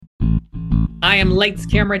I am Lights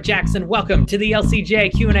Camera Jackson. Welcome to the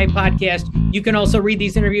LCJ Q&A podcast. You can also read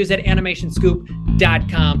these interviews at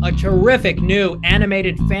animationscoop.com. A terrific new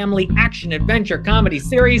animated family action adventure comedy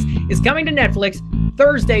series is coming to Netflix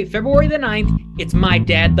Thursday, February the 9th. It's My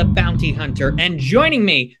Dad, the Bounty Hunter. And joining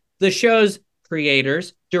me, the show's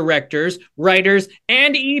creators, directors, writers,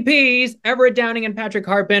 and EPs, Everett Downing and Patrick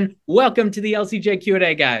Harpin. Welcome to the LCJ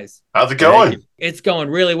Q&A, guys. How's it going? It's going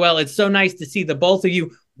really well. It's so nice to see the both of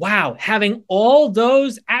you. Wow, having all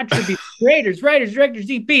those attributes, creators, writers, directors,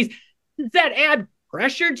 EPs, does that add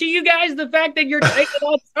pressure to you guys, the fact that you're taking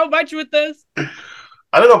on so much with this?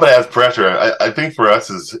 I don't know if it adds pressure. I think for us,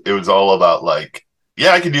 it was all about like,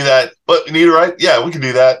 yeah, I can do that, but we need to write. Yeah, we can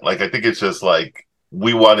do that. Like, I think it's just like,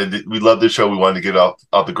 we loved this show. We wanted to get off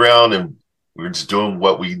the ground, and we were just doing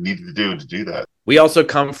what we needed to do that. We also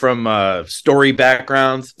come from story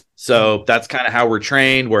backgrounds. So that's kind of how we're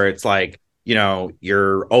trained, where it's like, you know,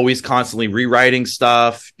 you're always constantly rewriting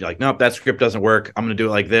stuff. You're like, nope, that script doesn't work. I'm going to do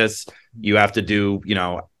it like this. You have to do, you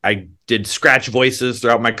know, I did scratch voices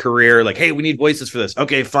throughout my career. Like, hey, we need voices for this.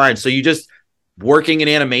 Okay, fine. So you just working in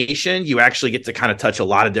animation, you actually get to kind of touch a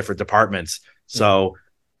lot of different departments. So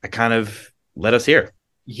I kind of led us here.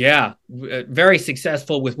 Yeah, very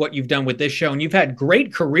successful with what you've done with this show. And you've had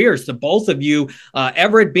great careers, the both of you.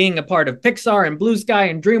 Everett being a part of Pixar and Blue Sky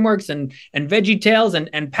and DreamWorks and VeggieTales.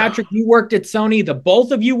 And Patrick, you worked at Sony. The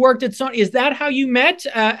both of you worked at Sony. Is that how you met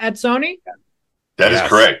at Sony? That is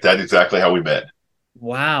correct. That's exactly how we met.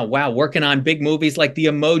 Wow. Working on big movies like the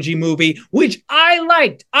Emoji Movie, which I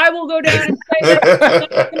liked. I will go down and say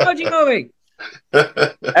that Emoji Movie.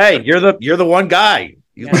 Hey, you're the one guy.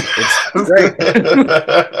 It's great.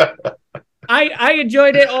 I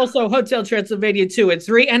enjoyed it. Also, Hotel Transylvania 2 and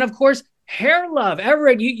 3, and of course, Hair Love.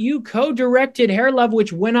 Everett, you co-directed Hair Love,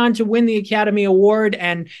 which went on to win the Academy Award,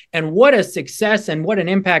 and what a success and what an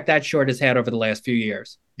impact that short has had over the last few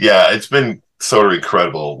years. Yeah, it's been sort of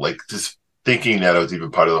incredible. Like, just thinking that I was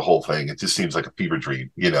even part of the whole thing, it just seems like a fever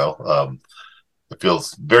dream. You know, it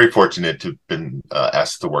feels very fortunate to have been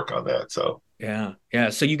asked to work on that. So. Yeah.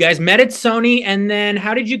 So you guys met at Sony, and then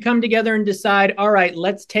how did you come together and decide, all right,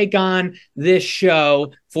 let's take on this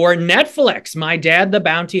show for Netflix, My Dad, the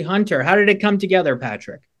Bounty Hunter? How did it come together,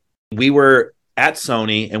 Patrick? We were at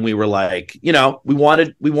Sony and we were like, you know, we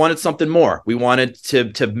wanted something more. We wanted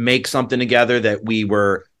to make something together that we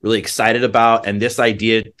were really excited about. And this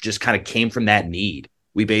idea just kind of came from that need.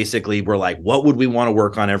 We basically were like, what would we want to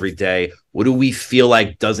work on every day? What do we feel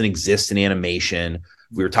like doesn't exist in animation?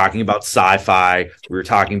 We were talking about sci-fi. We were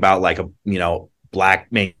talking about like a, you know,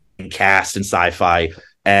 black main cast in sci-fi.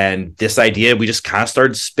 And this idea, we just kind of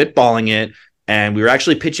started spitballing it. And we were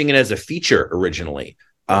actually pitching it as a feature originally,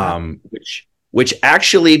 which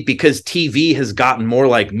actually, because TV has gotten more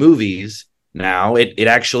like movies now, it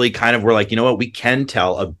actually kind of, we're like, you know what, we can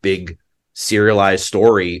tell a big serialized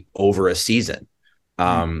story over a season.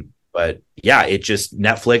 But yeah, it just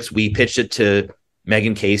Netflix, we pitched it to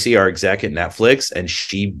Megan Casey, our exec at Netflix, and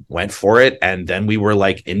she went for it. And then we were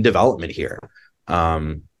like in development here.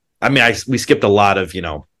 We skipped a lot of, you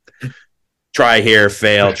know, try here,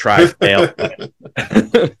 fail, try, fail.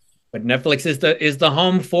 But Netflix is the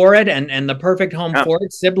home for it, and the perfect home for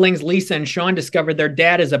it. Siblings Lisa and Sean discovered their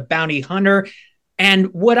dad is a bounty hunter.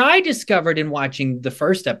 And what I discovered in watching the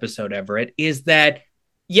first episode, Everett, is that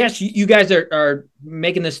yes, you guys are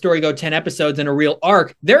making this story go 10 episodes in a real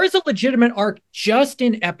arc. There is a legitimate arc just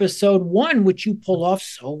in episode 1, which you pull off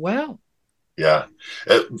so well. Yeah.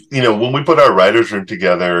 You know, when we put our writer's room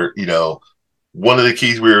together, you know, one of the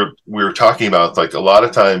keys we were talking about, like a lot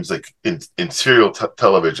of times, like in serial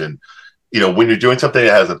television, you know, when you're doing something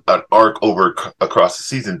that has an arc across the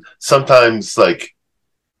season, sometimes like,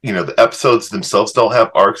 you know, the episodes themselves don't have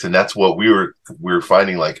arcs. And that's what we were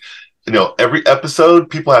finding, like, you know, every episode,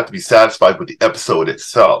 people have to be satisfied with the episode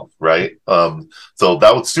itself, right? So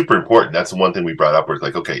that was super important. That's the one thing we brought up, where it's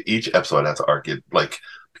like, okay, each episode has an arc, like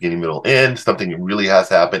beginning, middle, end. Something really has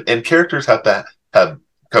to happen, and characters have to have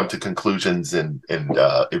come to conclusions and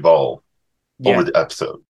evolve over the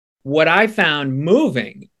episode. What I found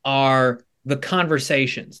moving are the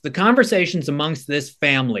conversations amongst this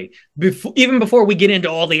family, even before we get into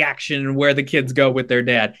all the action and where the kids go with their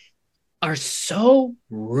dad, are so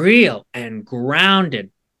real and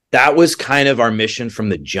grounded. That was kind of our mission from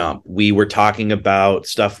the jump. We were talking about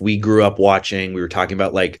stuff we grew up watching. We were talking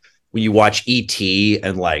about like when you watch E.T.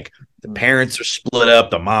 and like the parents are split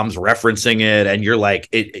up, the mom's referencing it, and you're like,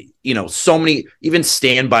 you know, so many, even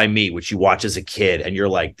Stand By Me, which you watch as a kid, and you're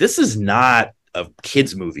like, this is not a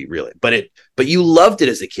kid's movie really, but you loved it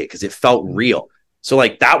as a kid because it felt real. So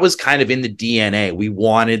like that was kind of in the DNA. We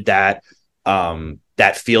wanted that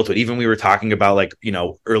that feel to it. Even we were talking about like, you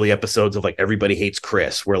know, early episodes of like Everybody Hates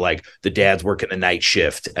Chris, where like the dad's working the night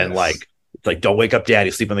shift and like don't wake up daddy,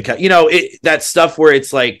 sleep on the couch. You know, that stuff where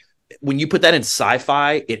it's like when you put that in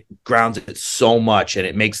sci-fi, it grounds it so much and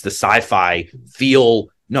it makes the sci-fi feel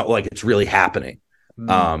like it's really happening.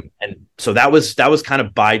 And so that was kind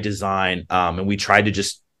of by design. And we tried to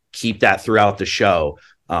just keep that throughout the show.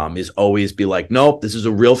 Is always be like, nope, this is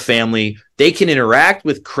a real family. They can interact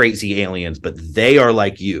with crazy aliens, but they are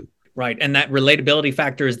like you. Right. And that relatability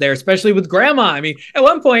factor is there, especially with Grandma. I mean, at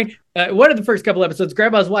one point, one of the first couple episodes,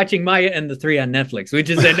 Grandma's watching Maya and the Three on Netflix, which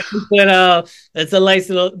is it's a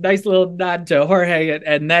nice little nod to Jorge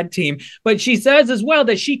and that team. But she says as well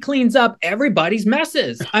that she cleans up everybody's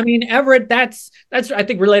messes. I mean, Everett, that's I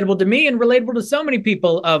think relatable to me and relatable to so many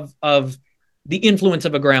people of the influence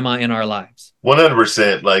of a grandma in our lives.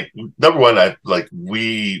 100%. Like, number one, when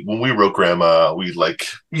we wrote Grandma, we like,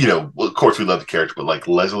 you know, of course we love the character, but like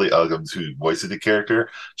Leslie Uggams, who voices the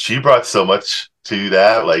character, she brought so much to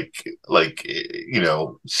that. Like, you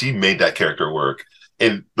know, she made that character work.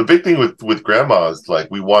 And the big thing with Grandma is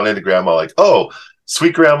like, we wanted a grandma like, oh,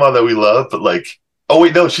 sweet grandma that we love, but like, oh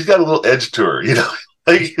wait, no, she's got a little edge to her, you know.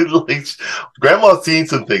 like Grandma's seen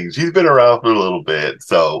some things. She's been around for a little bit.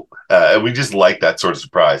 So, and we just like that sort of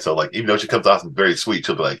surprise. So like, even though she comes off very sweet,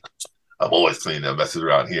 she'll be like, I'm always cleaning up messes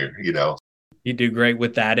around here, you know? You do great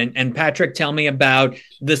with that. And Patrick, tell me about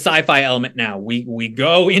the sci-fi element now. We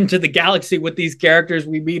go into the galaxy with these characters.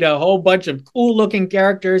 We meet a whole bunch of cool looking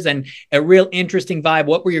characters and a real interesting vibe.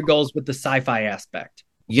 What were your goals with the sci-fi aspect?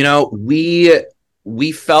 You know,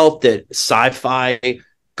 we felt that sci-fi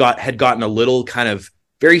had gotten a little kind of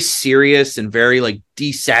very serious and very like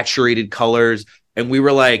desaturated colors. And we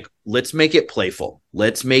were like, let's make it playful.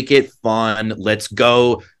 Let's make it fun. Let's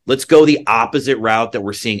go the opposite route that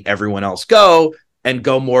we're seeing everyone else go and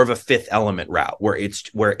go more of a Fifth Element route where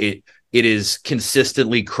it is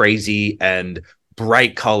consistently crazy and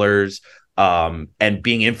bright colors, and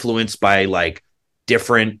being influenced by like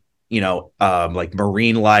different, you know, like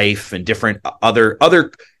marine life and different other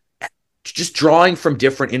just drawing from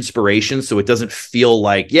different inspirations. So it doesn't feel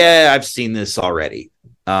like, yeah, I've seen this already.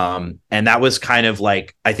 And that was kind of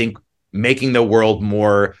like, I think, making the world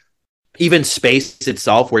more, even space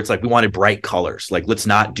itself, where it's like we wanted bright colors. Like, let's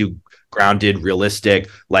not do grounded, realistic.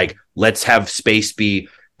 Like, let's have space be,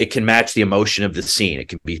 it can match the emotion of the scene. It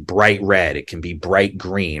can be bright red, it can be bright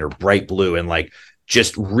green or bright blue, and like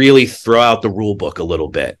just really throw out the rule book a little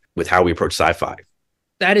bit with how we approach sci-fi.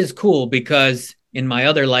 That is cool, because in my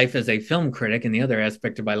other life as a film critic, in the other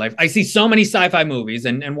aspect of my life, I see so many sci-fi movies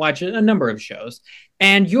and watch a number of shows.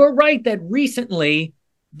 And you're right that recently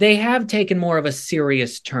they have taken more of a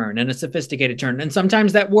serious turn and a sophisticated turn. And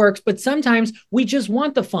sometimes that works, but sometimes we just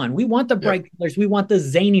want the fun. We want the bright colors. We want the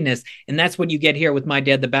zaniness. And that's what you get here with My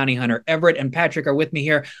Dad, the Bounty Hunter. Everett and Patrick are with me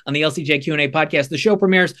here on the LCJ Q&A podcast. The show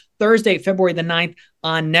premieres Thursday, February the 9th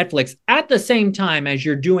on Netflix. At the same time as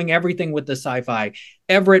you're doing everything with the sci-fi,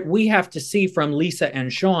 Everett, we have to see from Lisa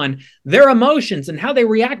and Sean their emotions and how they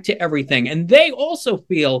react to everything. And they also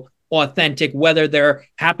feel authentic, whether they're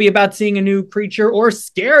happy about seeing a new creature or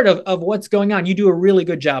scared of what's going on. You do a really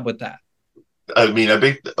good job with that. I mean, a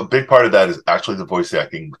big part of that is actually the voice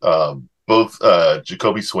acting. Both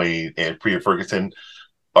Jacoby Swain and Priya Ferguson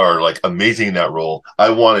are like amazing in that role. I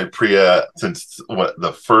wanted Priya since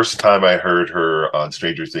the first time I heard her on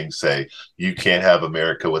Stranger Things say, you can't spell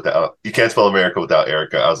America without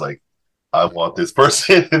Erica. I was like, I want this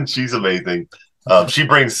person. And she's amazing. She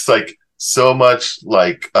brings like so much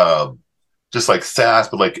like just like sass,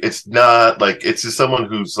 but like it's not like, it's just someone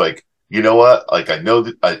who's like, you know what, like I know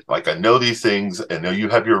these things, I know you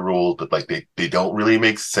have your rules, but like they don't really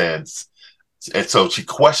make sense. And so she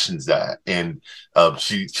questions that, and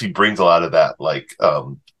she brings a lot of that like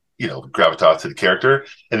you know, gravitas to the character.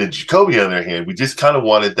 And then Jacoby, on the other hand, we just kind of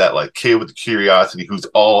wanted that like kid with the curiosity who's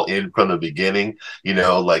all in from the beginning. You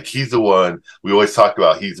know, like he's the one we always talk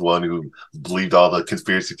about. He's the one who believed all the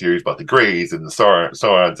conspiracy theories about the Greys and the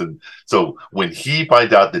Saurons. And so when he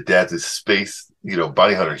finds out that Dad's a space, you know,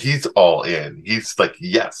 bounty hunter, he's all in. He's like,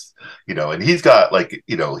 yes, you know, and he's got like,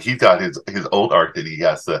 you know, he's got his own arc that he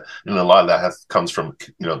has to, and a lot of that comes from,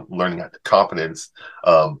 you know, learning confidence.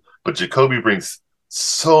 But Jacoby brings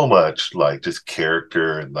so much like just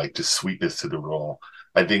character and like just sweetness to the role.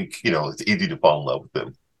 I think, you know, it's easy to fall in love with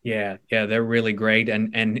them. Yeah, they're really great.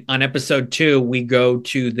 And on episode 2, we go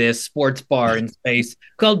to this sports bar in space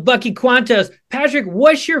called Bucky Quantos. Patrick,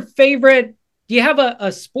 what's your favorite? Do you have a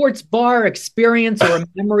sports bar experience or a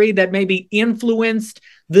memory that maybe influenced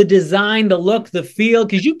the design, the look, the feel?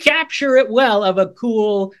 Because you capture it well of a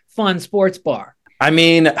cool, fun sports bar. I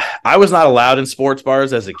mean, I was not allowed in sports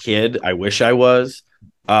bars as a kid. I wish I was.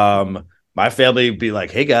 My family would be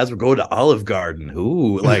like, "Hey guys, we're going to Olive Garden."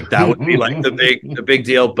 Ooh, like that would be like the big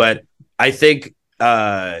deal. But I think,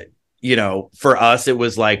 for us, it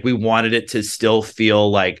was like we wanted it to still feel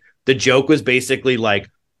like the joke was basically like,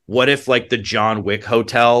 what if like the John Wick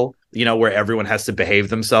hotel, where everyone has to behave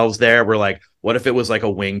themselves there? We're like, what if it was like a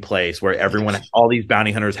wing place where all these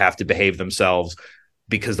bounty hunters have to behave themselves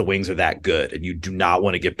because the wings are that good and you do not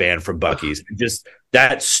want to get banned from Buc-ee's. Just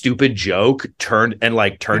that stupid joke turned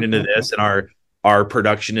into this, and our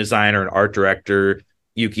production designer and art director,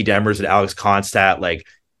 Yuki Demers and Alex Kronstadt, like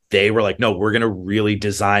they were like, no, we're going to really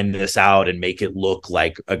design this out and make it look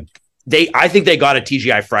like I think they got a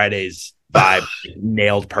TGI Fridays vibe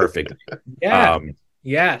nailed perfect. Yeah.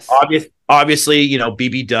 Yes. Obviously,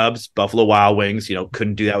 BB Dubs, Buffalo Wild Wings,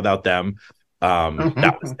 couldn't do that without them.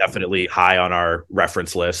 That was definitely high on our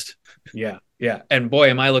reference list. Yeah. And boy,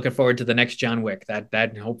 am I looking forward to the next John Wick.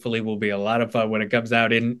 That hopefully will be a lot of fun when it comes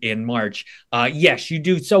out in March. Yes, you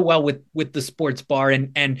do so well with the sports bar,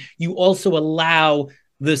 and you also allow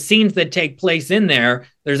the scenes that take place in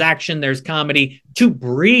there's action, there's comedy, to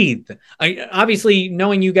breathe. Obviously,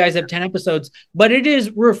 knowing you guys have 10 episodes, but it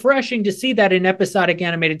is refreshing to see that in episodic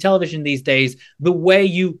animated television these days, the way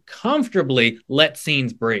you comfortably let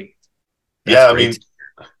scenes breathe. Yeah, I mean,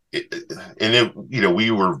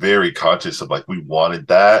 we were very conscious of like, we wanted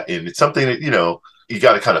that. And it's something that, you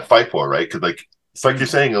got to kind of fight for, right? Because like, it's like you're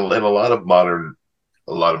saying, in a lot of modern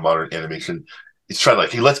animation, it's trying to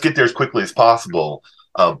like, hey, let's get there as quickly as possible.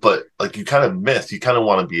 But like you kind of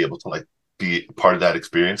want to be able to like be part of that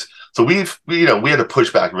experience. So we had to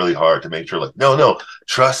push back really hard to make sure like, no,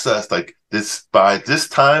 trust us. Like this buys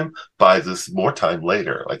this more time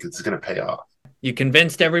later. Like it's going to pay off. You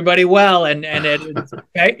convinced everybody well, and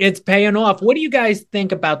it's paying off. What do you guys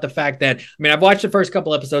think about the fact that, I've watched the first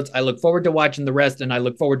couple episodes. I look forward to watching the rest, and I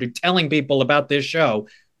look forward to telling people about this show.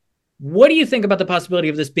 What do you think about the possibility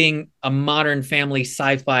of this being a modern family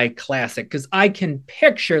sci-fi classic? Because I can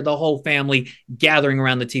picture the whole family gathering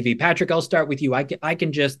around the TV. Patrick, I'll start with you. I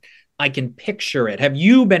can picture it. Have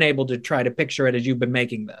you been able to try to picture it as you've been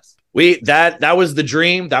making this? That was the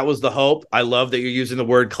dream. That was the hope. I love that you're using the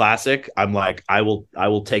word classic. I'm like, I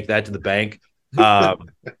will take that to the bank. The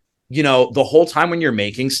whole time when you're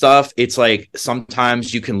making stuff, it's like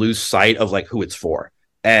sometimes you can lose sight of like who it's for.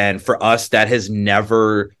 And for us, that has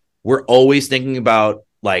never. We're always thinking about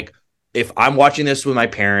like, if I'm watching this with my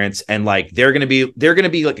parents and like they're gonna be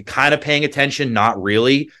like kind of paying attention, not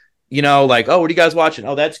really, like, oh, what are you guys watching?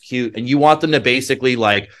 Oh, that's cute. And you want them to basically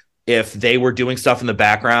like, if they were doing stuff in the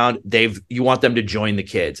background, you want them to join the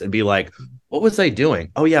kids and be like, what was I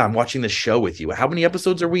doing? Oh yeah, I'm watching this show with you. How many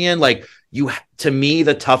episodes are we in? Like to me,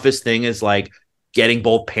 the toughest thing is like getting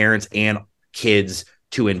both parents and kids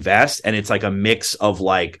to invest. And it's like a mix of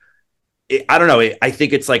like, I don't know. I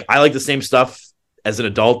think it's like, I like the same stuff as an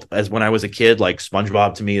adult as when I was a kid. Like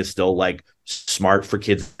SpongeBob to me is still like smart for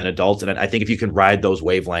kids and adults. And I think if you can ride those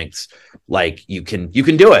wavelengths, like you can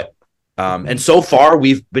do it. And so far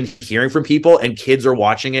we've been hearing from people and kids are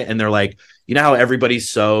watching it and they're like, how everybody's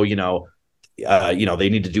so, they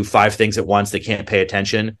need to do 5 things at once. They can't pay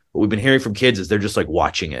attention. What we've been hearing from kids is they're just like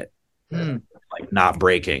watching it. Like not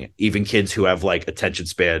breaking, even kids who have like attention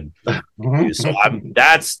span. So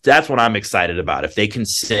that's what I'm excited about. If they can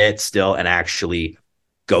sit still and actually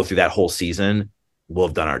go through that whole season, we'll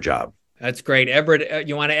have done our job. That's great. Everett,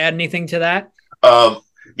 you want to add anything to that?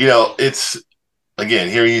 It's, again,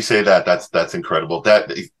 hearing you say that's incredible. That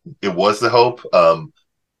it was the hope.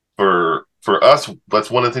 For us, that's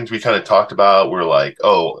one of the things we kind of talked about. We're like,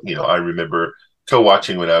 I remember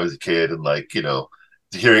co-watching when I was a kid, and like,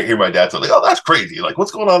 hear my dad say like, oh, that's crazy. Like,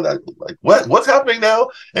 what's going on? Like, what's happening now?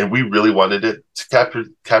 And we really wanted it to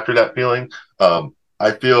capture that feeling.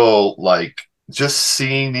 I feel like just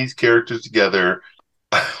seeing these characters together,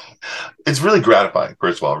 it's really gratifying.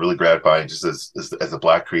 First of all, really gratifying just as a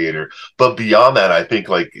Black creator. But beyond that, I think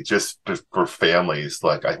like just for families,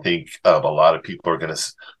 like I think a lot of people are going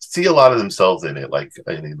to see a lot of themselves in it. Like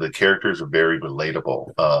the characters are very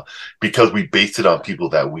relatable because we based it on people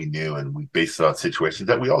that we knew and we based it on situations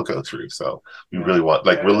that we all go through. So we really want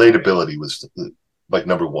relatability was like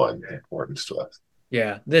number one importance to us.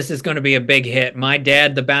 Yeah, this is going to be a big hit. My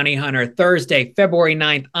Dad, the Bounty Hunter, Thursday, February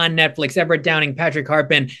 9th on Netflix. Everett Downing, Patrick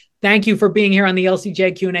Hartman, thank you for being here on the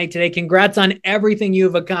LCJ Q&A today. Congrats on everything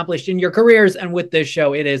you've accomplished in your careers and with this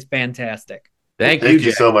show. It is fantastic. Thank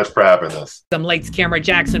you so much for having us. Some Lights, Camera,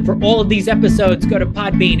 Jackson. For all of these episodes, go to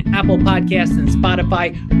Podbean, Apple Podcasts, and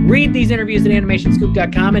Spotify. Read these interviews at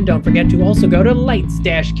animationscoop.com. And don't forget to also go to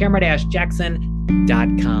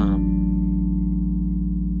lights-camera-jackson.com.